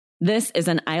This is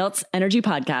an IELTS Energy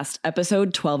Podcast,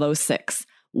 episode 1206.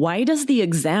 Why does the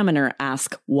examiner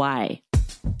ask why?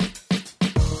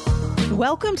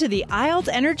 Welcome to the IELTS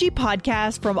Energy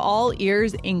Podcast from All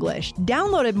Ears English,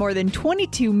 downloaded more than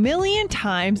 22 million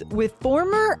times with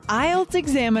former IELTS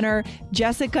examiner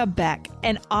Jessica Beck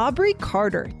and Aubrey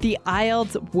Carter, the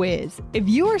IELTS whiz. If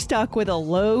you are stuck with a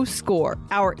low score,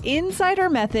 our Insider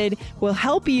method will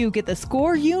help you get the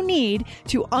score you need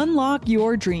to unlock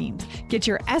your dreams. Get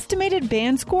your estimated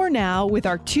band score now with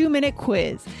our 2-minute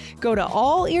quiz. Go to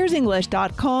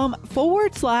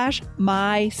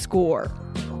allearsenglish.com/myscore.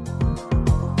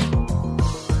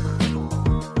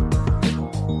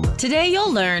 Today,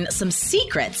 you'll learn some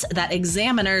secrets that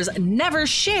examiners never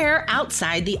share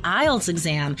outside the IELTS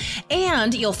exam.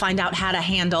 And you'll find out how to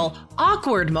handle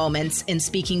awkward moments in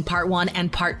speaking part 1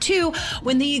 and part 2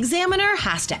 when the examiner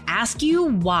has to ask you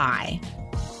why.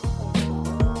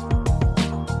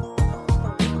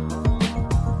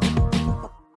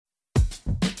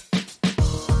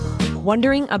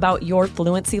 Wondering about your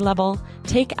fluency level?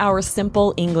 Take our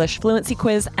simple English fluency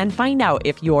quiz and find out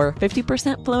if you're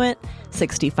 50% fluent,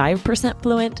 65%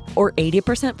 fluent, or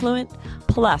 80% fluent.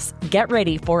 Plus, get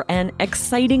ready for an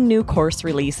exciting new course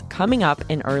release coming up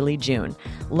in early June.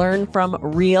 Learn from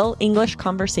real English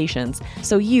conversations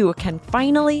so you can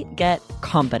finally get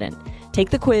confident.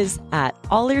 Take the quiz at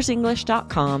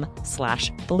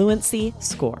allearsenglish.com/fluency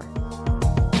score.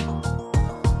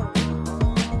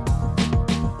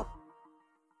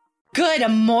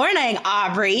 Good morning,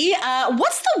 Aubrey.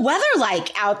 What's the weather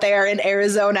like out there in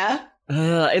Arizona?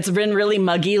 It's been really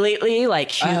muggy lately, like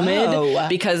humid,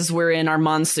 because we're in our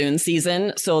monsoon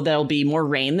season. So there'll be more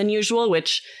rain than usual,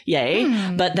 which yay.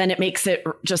 But then it makes it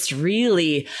just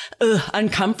really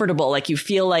uncomfortable. Like you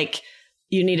feel like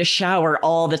you need a shower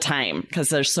all the time because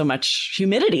there's so much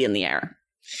humidity in the air.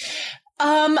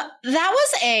 That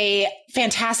was a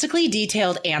fantastically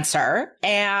detailed answer.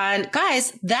 And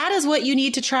guys, that is what you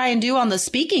need to try and do on the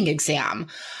speaking exam,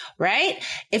 right?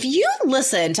 If you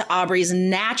listen to Aubrey's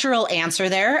natural answer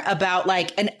there about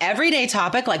like an everyday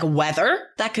topic like weather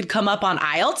that could come up on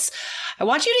IELTS, I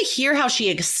want you to hear how she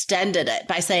extended it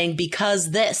by saying,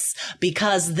 because this.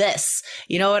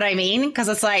 You know what I mean? Because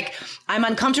it's like, I'm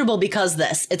uncomfortable because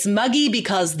this. It's muggy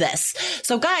because this.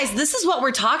 So guys, this is what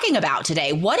we're talking about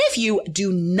today. What if you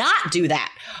do not do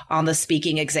that on the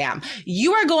speaking exam?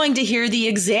 You are going to hear the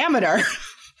examiner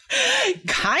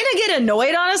kind of get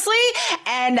annoyed, honestly,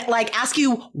 and like ask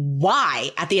you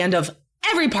why at the end of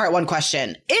every part 1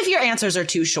 question if your answers are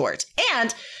too short.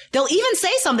 And they'll even say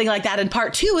something like that in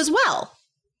part 2 as well.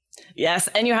 Yes,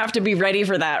 and you have to be ready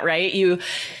for that, right?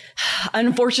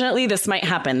 Unfortunately, this might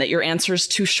happen, that your answer is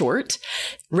too short.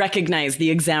 Recognize the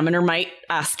examiner might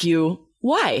ask you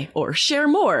why or share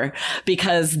more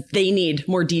because they need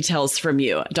more details from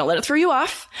you. Don't let it throw you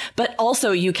off, but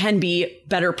also you can be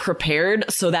better prepared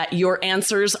so that your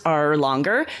answers are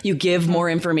longer. You give more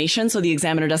information so the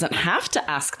examiner doesn't have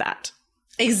to ask that.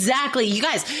 Exactly. You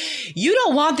guys, you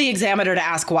don't want the examiner to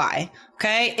ask why.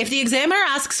 Okay. If the examiner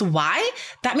asks why,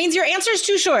 that means your answer is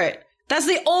too short. That's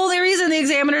the only reason the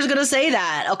examiner is going to say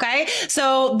that. Okay.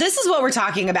 So this is what we're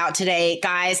talking about today,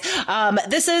 guys.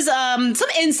 This is some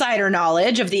insider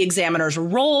knowledge of the examiner's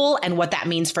role and what that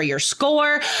means for your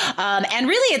score. And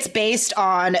really it's based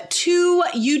on 2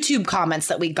 YouTube comments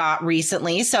that we got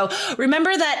recently. So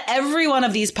remember that every one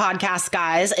of these podcasts,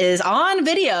 guys, is on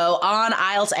video on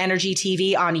IELTS Energy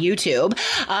TV on YouTube.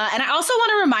 And I also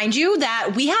want to remind you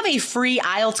that we have a free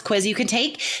IELTS quiz you can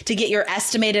take to get your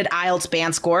estimated IELTS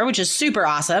band score, which is super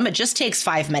awesome. It just takes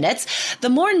 5 minutes. The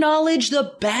more knowledge,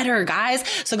 the better, guys.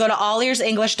 So go to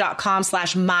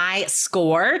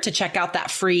allearsenglish.com/myscore to check out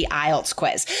that free IELTS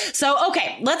quiz. So,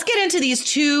 okay, let's get into these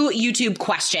 2 YouTube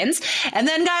questions. And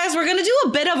then, guys, we're going to do a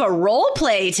bit of a role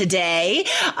play today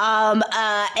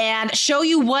and show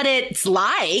you what it's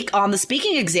like on the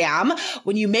speaking exam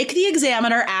when you make the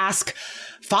examiner ask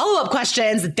follow-up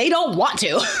questions that they don't want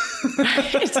to.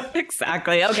 Right,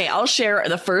 exactly. Okay, I'll share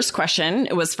the first question.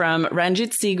 It was from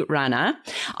Ranjit Singh Rana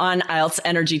on IELTS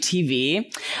Energy TV.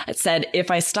 It said,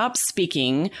 if I stop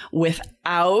speaking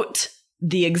without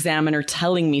the examiner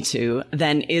telling me to,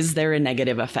 then is there a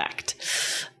negative effect?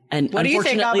 And what do you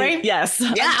think, Aubrey? Yes.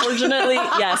 Yeah. Unfortunately,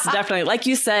 yes, definitely. Like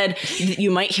you said, you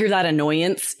might hear that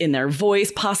annoyance in their voice,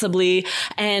 possibly,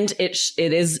 and it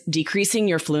is decreasing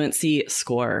your fluency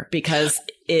score because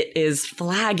it is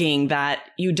flagging that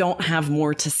you don't have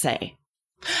more to say.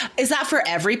 Is that for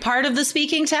every part of the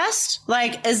speaking test?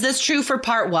 Like, is this true for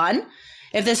part 1?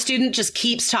 If the student just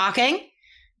keeps talking?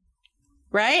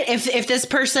 Right? If this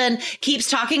person keeps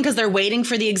talking because they're waiting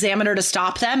for the examiner to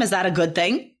stop them, is that a good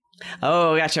thing?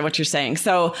 Oh, gotcha. What you're saying.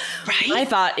 So my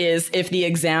thought is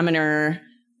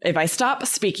if I stop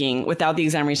speaking without the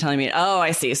examiner telling me, oh,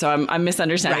 I see. So I'm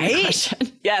misunderstanding the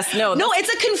question. Yes. No, it's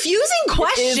a confusing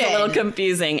question. It is a little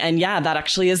confusing. And yeah, that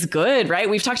actually is good, right?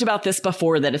 We've talked about this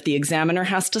before, that if the examiner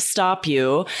has to stop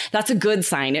you, that's a good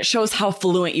sign. It shows how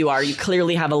fluent you are. You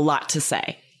clearly have a lot to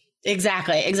say.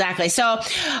 Exactly. So,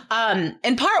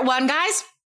 in part one, guys,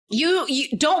 you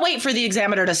don't wait for the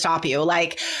examiner to stop you.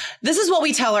 Like, this is what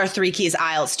we tell our 3 Keys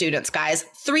IELTS students, guys.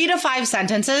 3 to 5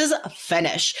 sentences,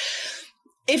 finish.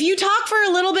 If you talk for a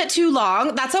little bit too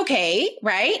long, that's okay,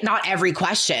 right? Not every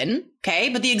question, okay?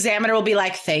 But the examiner will be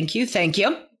like, thank you.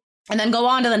 And then go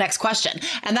on to the next question.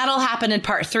 And that'll happen in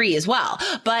part 3 as well.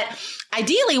 But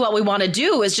ideally, what we want to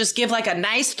do is just give like a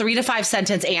nice 3 to 5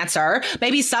 sentence answer.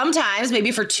 Maybe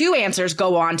for 2 answers,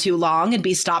 go on too long and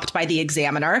be stopped by the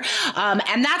examiner.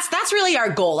 And that's really our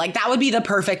goal. Like, that would be the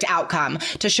perfect outcome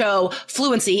to show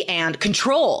fluency and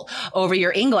control over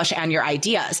your English and your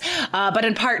ideas. But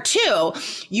in part 2,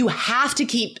 you have to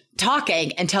keep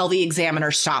talking until the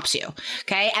examiner stops you.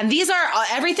 Okay. And these are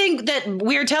everything that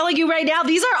we're telling you right now.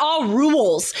 These are all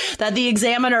rules that the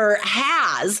examiner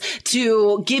has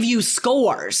to give you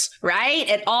scores, right?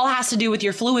 It all has to do with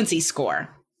your fluency score.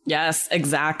 Yes,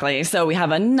 exactly. So we have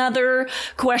another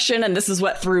question, and this is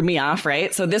what threw me off,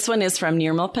 right? So this one is from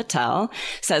Nirmal Patel.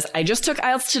 Says, I just took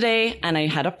IELTS today and I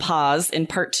had a pause in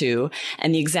part 2,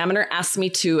 and the examiner asked me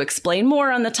to explain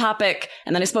more on the topic,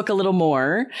 and then I spoke a little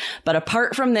more. But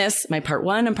apart from this, my part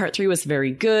 1 and part 3 was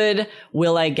very good.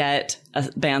 Will I get a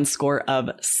band score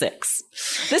of 6?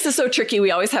 This is so tricky.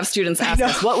 We always have students ask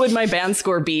us, what would my band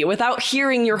score be? Without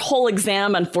hearing your whole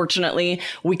exam, unfortunately,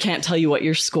 we can't tell you what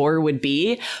your score would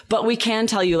be. But we can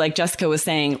tell you, like Jessica was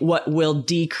saying, what will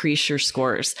decrease your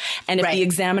scores. And if the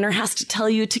examiner has to tell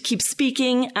you to keep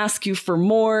speaking, ask you for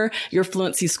more, your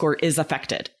fluency score is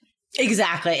affected.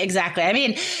 Exactly. I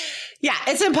mean, yeah,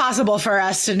 it's impossible for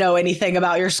us to know anything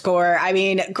about your score. I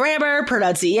mean, grammar,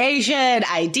 pronunciation,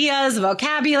 ideas,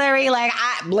 vocabulary,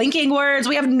 linking words,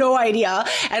 we have no idea.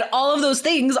 And all of those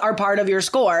things are part of your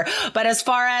score. But as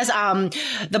far as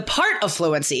the part of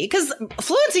fluency, because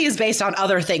fluency is based on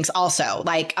other things also,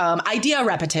 like idea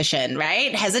repetition,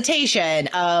 right? Hesitation,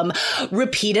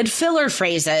 repeated filler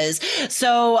phrases.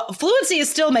 So fluency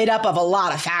is still made up of a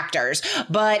lot of factors.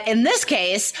 But in this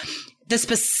case, the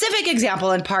specific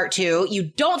example in part 2, you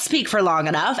don't speak for long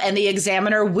enough, and the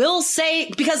examiner will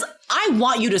say, because I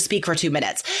want you to speak for 2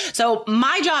 minutes. So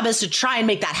my job is to try and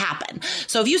make that happen.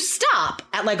 So if you stop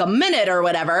at like a minute or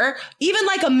whatever, even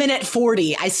like a minute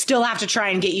 40, I still have to try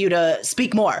and get you to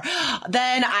speak more.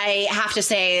 Then I have to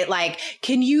say, like,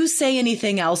 can you say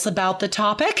anything else about the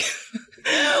topic?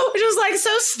 Which is like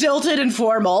so stilted and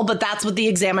formal, but that's what the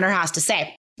examiner has to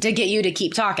say to get you to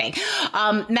keep talking.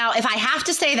 Now, if I have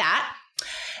to say that,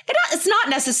 it's not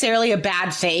necessarily a bad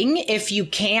thing if you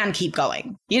can keep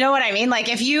going. You know what I mean? Like,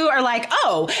 if you are like,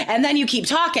 oh, and then you keep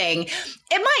talking, it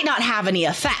might not have any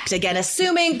effect. Again,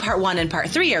 assuming part 1 and part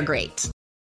 3 are great.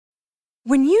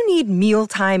 When you need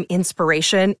mealtime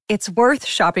inspiration, it's worth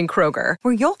shopping Kroger,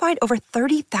 where you'll find over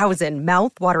 30,000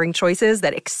 mouth-watering choices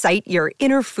that excite your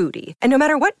inner foodie. And no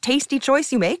matter what tasty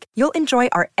choice you make, you'll enjoy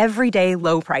our everyday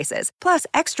low prices, plus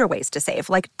extra ways to save,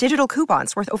 like digital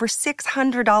coupons worth over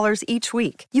 $600 each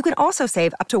week. You can also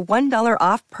save up to $1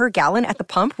 off per gallon at the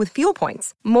pump with fuel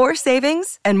points. More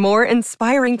savings and more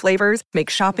inspiring flavors make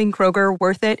shopping Kroger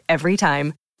worth it every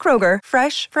time. Kroger,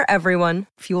 fresh for everyone.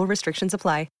 Fuel restrictions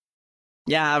apply.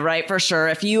 Yeah, right, for sure.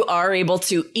 If you are able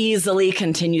to easily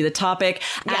continue the topic,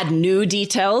 add new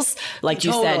details, like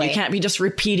you said, you can't be just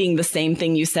repeating the same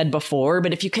thing you said before.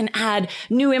 But if you can add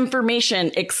new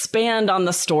information, expand on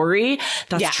the story,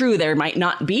 that's true. There might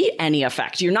not be any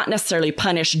effect. You're not necessarily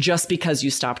punished just because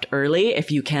you stopped early. If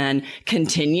you can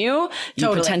continue, you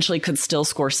potentially could still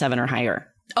score 7 or higher.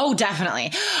 Oh,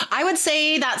 definitely. I would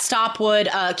say that stop would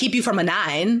keep you from a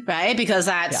 9, right? Because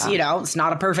that's, it's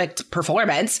not a perfect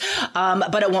performance,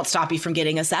 but it won't stop you from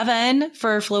getting a 7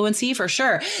 for fluency for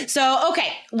sure. So,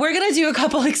 okay, we're going to do a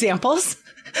couple examples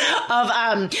of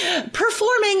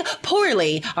performing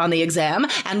poorly on the exam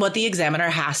and what the examiner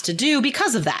has to do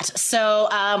because of that. So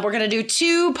we're going to do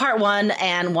 2 part 1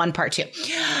 and 1 part 2.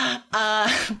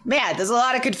 Man, there's a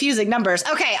lot of confusing numbers.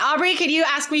 Okay, Aubrey, can you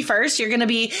ask me first? You're going to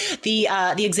be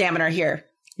the examiner here.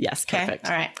 Yes, perfect.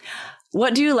 All right.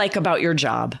 What do you like about your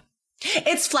job?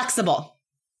 It's flexible.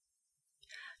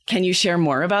 Can you share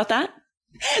more about that?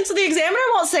 So the examiner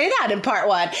won't say that in part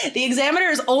one. The examiner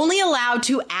is only allowed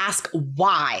to ask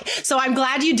why. So I'm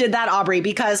glad you did that, Aubrey,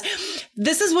 because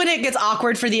this is when it gets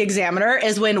awkward for the examiner,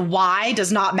 is when why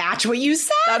does not match what you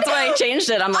said. That's why I changed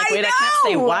it. I'm like, wait, I can't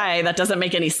say why. That doesn't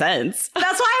make any sense.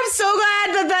 That's why I'm so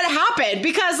glad that happened,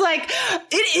 because like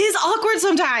it is awkward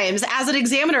sometimes as an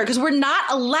examiner because we're not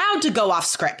allowed to go off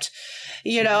script.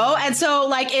 You know, and so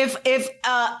like if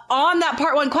on that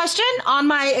part one question on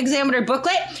my examiner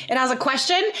booklet, it has a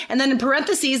question and then in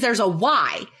parentheses, there's a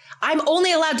why. I'm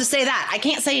only allowed to say that. I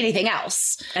can't say anything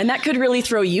else. And that could really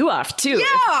throw you off too. Yeah.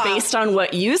 If based on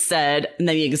what you said, and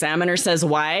then the examiner says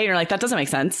why, and you're like, that doesn't make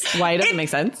sense. Why doesn't make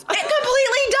sense? It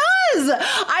completely does.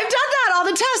 I've done that on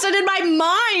the test. And in my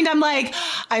mind, I'm like,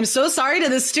 I'm so sorry to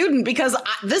this student because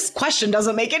this question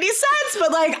doesn't make any sense,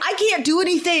 but like, I can't do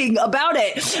anything about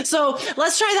it. So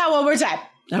let's try that one more time.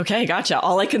 Okay, gotcha.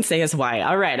 All I can say is why.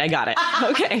 All right, I got it.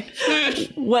 Okay.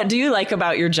 What do you like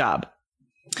about your job?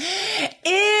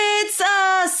 It's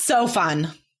so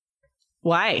fun.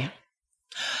 Why?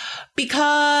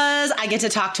 Because I get to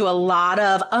talk to a lot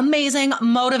of amazing,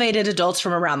 motivated adults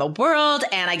from around the world,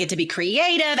 and I get to be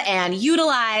creative and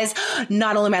utilize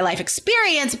not only my life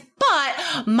experience,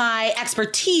 but my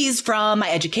expertise from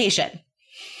my education.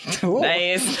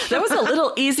 Nice. That was a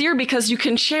little easier because you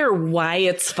can share why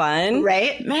it's fun.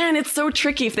 Right? Man, it's so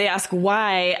tricky if they ask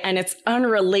why and it's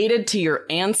unrelated to your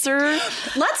answer.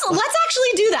 Let's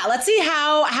actually do that. Let's see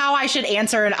how I should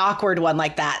answer an awkward one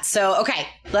like that. So, okay,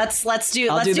 let's do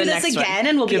this again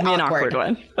and we'll Give be me awkward. an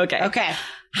awkward one. Okay. Okay.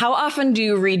 How often do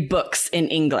you read books in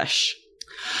English?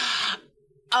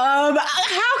 How can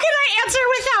I answer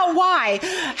without why?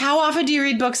 How often do you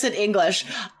read books in English?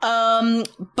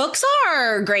 Books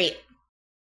are great.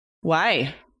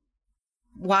 Why?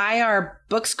 Why are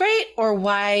books great, or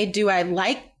why do I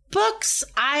like books?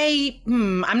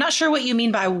 I'm not sure what you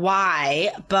mean by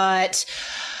why, but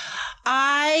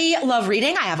I love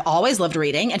reading. I have always loved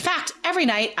reading. In fact, every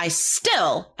night I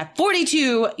still, at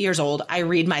 42 years old, I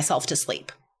read myself to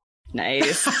sleep.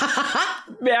 Nice.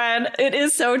 Man, it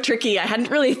is so tricky. I hadn't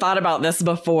really thought about this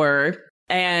before.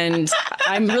 And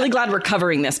I'm really glad we're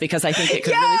covering this because I think it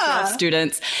could really throw off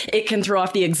students. It can throw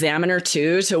off the examiner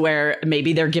too, to where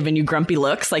maybe they're giving you grumpy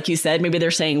looks. Like you said, maybe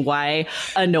they're saying why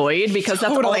annoyed because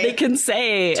that's all they can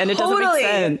say. And it doesn't make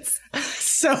sense.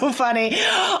 So funny.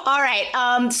 All right.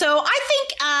 So I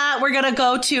think we're going to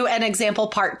go to an example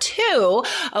part 2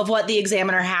 of what the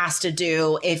examiner has to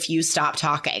do if you stop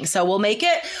talking. So we'll make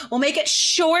it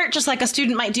short, just like a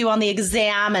student might do on the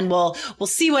exam, and we'll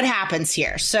see what happens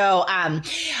here. So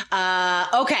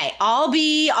okay, I'll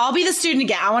be the student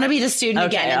again. I want to be the student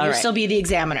again, and you'll still be the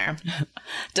examiner.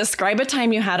 Describe a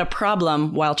time you had a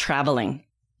problem while traveling.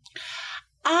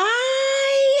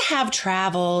 I have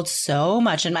traveled so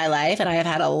much in my life, and I have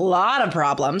had a lot of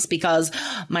problems because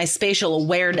my spatial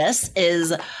awareness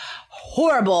is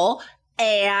horrible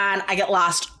and I get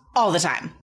lost all the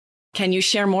time. Can you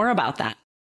share more about that?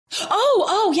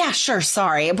 Oh, yeah, sure.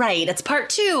 Sorry. Right. It's part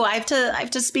 2. I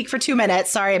have to speak for 2 minutes.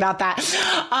 Sorry about that.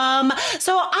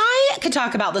 So I could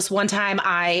talk about this one time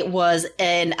I was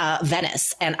in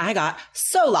Venice and I got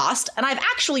so lost. And I've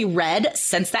actually read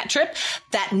since that trip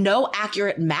that no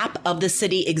accurate map of the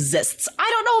city exists. I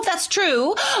don't know if that's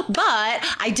true,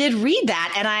 but I did read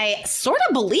that and I sort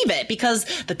of believe it because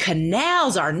the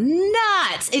canals are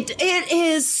nuts. It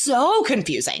is so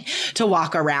confusing to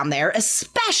walk around there,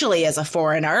 especially as a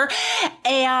foreigner.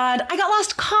 And I got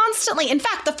lost constantly. In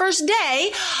fact, the first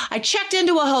day I checked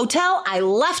into a hotel, I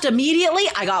left immediately.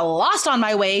 I got lost on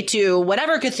my way to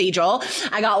whatever cathedral.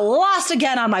 I got lost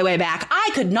again on my way back. I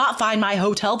could not find my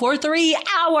hotel for 3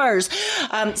 hours.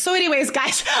 So anyways,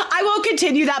 guys, I won't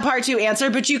continue that part 2 answer,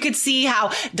 but you could see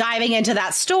how diving into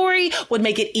that story would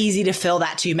make it easy to fill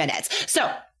that 2 minutes.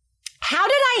 So how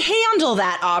did I handle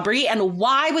that, Aubrey? And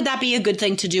why would that be a good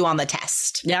thing to do on the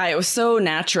test? Yeah, it was so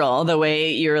natural the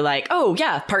way you're like, oh,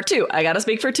 yeah, part 2. I got to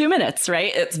speak for 2 minutes,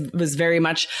 right? It was very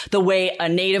much the way a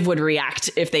native would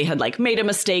react if they had like made a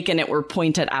mistake and it were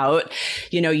pointed out.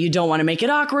 You know, you don't want to make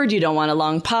it awkward. You don't want a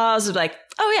long pause. Like,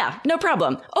 oh, yeah, no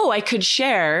problem. Oh, I could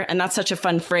share. And that's such a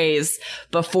fun phrase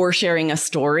before sharing a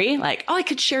story. Like, oh, I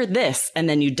could share this. And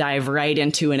then you dive right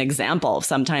into an example of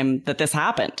sometime that this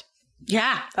happened.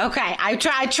 Yeah. Okay. I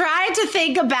tried to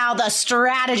think about the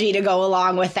strategy to go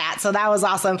along with that. So that was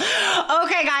awesome.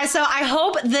 Okay, guys. So I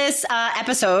hope this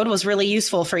episode was really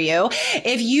useful for you.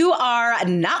 If you are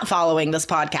not following this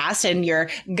podcast and you're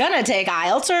gonna take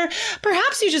IELTS, or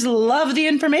perhaps you just love the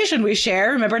information we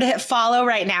share, remember to hit follow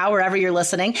right now wherever you're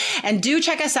listening. And do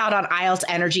check us out on IELTS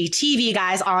Energy TV,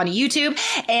 guys, on YouTube.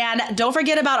 And don't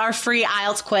forget about our free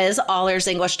IELTS quiz,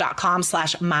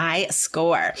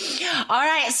 allearsenglish.com/myscore. All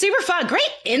right. Super fun.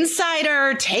 Great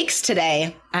insider takes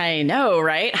today. I know,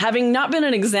 right? Having not been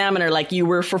an examiner like you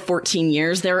were for 14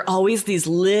 years, there are always these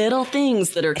little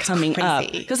things that are coming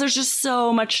up because there's just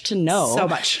so much to know. So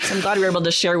much. So I'm glad we were able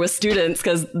to share with students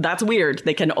because that's weird.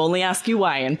 They can only ask you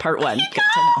why in part 1. I know.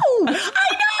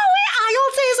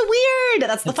 IELTS is weird.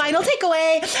 That's the final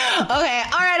takeaway. Okay.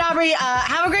 All right, Aubrey.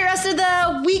 Have a great rest of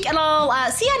the week, and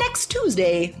I'll see you next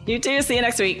Tuesday. You too. See you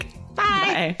next week. Bye.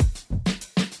 Bye.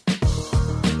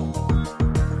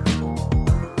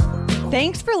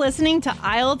 Thanks for listening to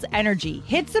IELTS Energy.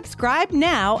 Hit subscribe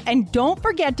now, and don't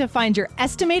forget to find your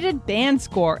estimated band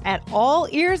score at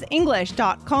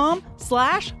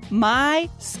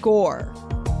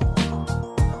allearsenglish.com/myscore.